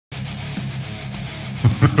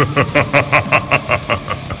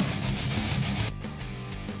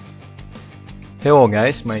Hello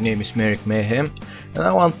guys, my name is Merrick Mayhem and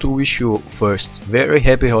I want to wish you first very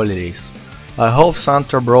happy holidays. I hope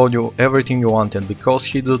Santa brought you everything you wanted because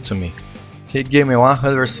he did to me. He gave me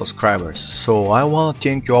 100 subscribers, so I wanna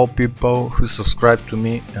thank you all people who subscribe to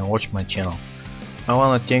me and watch my channel. I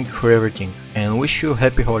wanna thank you for everything and wish you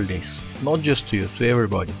happy holidays, not just to you, to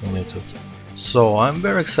everybody on YouTube. So I'm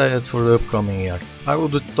very excited for the upcoming year. I will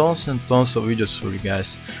do tons and tons of videos for you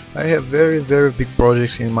guys. I have very big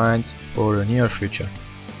projects in mind for the near future.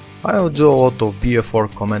 I will do a lot of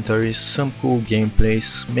BF4 commentaries, some cool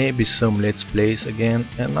gameplays, maybe some let's plays again,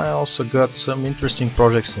 and I also got some interesting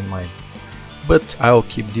projects in mind. But I will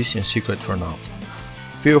keep this in secret for now.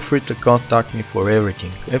 Feel free to contact me for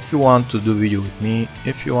everything. If you want to do video with me,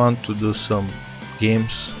 if you want to do some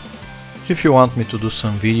games, if you want me to do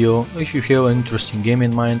some video, if you have an interesting game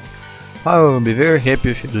in mind, I will be very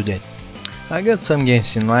happy if you do that. I got some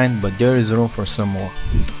games in mind, but there is room for some more.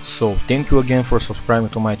 So thank you again for subscribing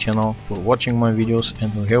to my channel, for watching my videos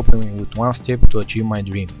and for helping me with one step to achieve my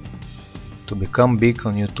dream, to become big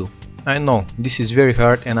on YouTube. I know this is very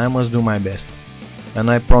hard and I must do my best, and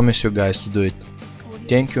I promise you guys to do it.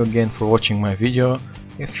 Thank you again for watching my video.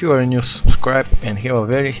 If you are new, subscribe and have a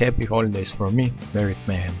very happy holidays from me, Merrick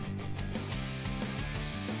Mayhem.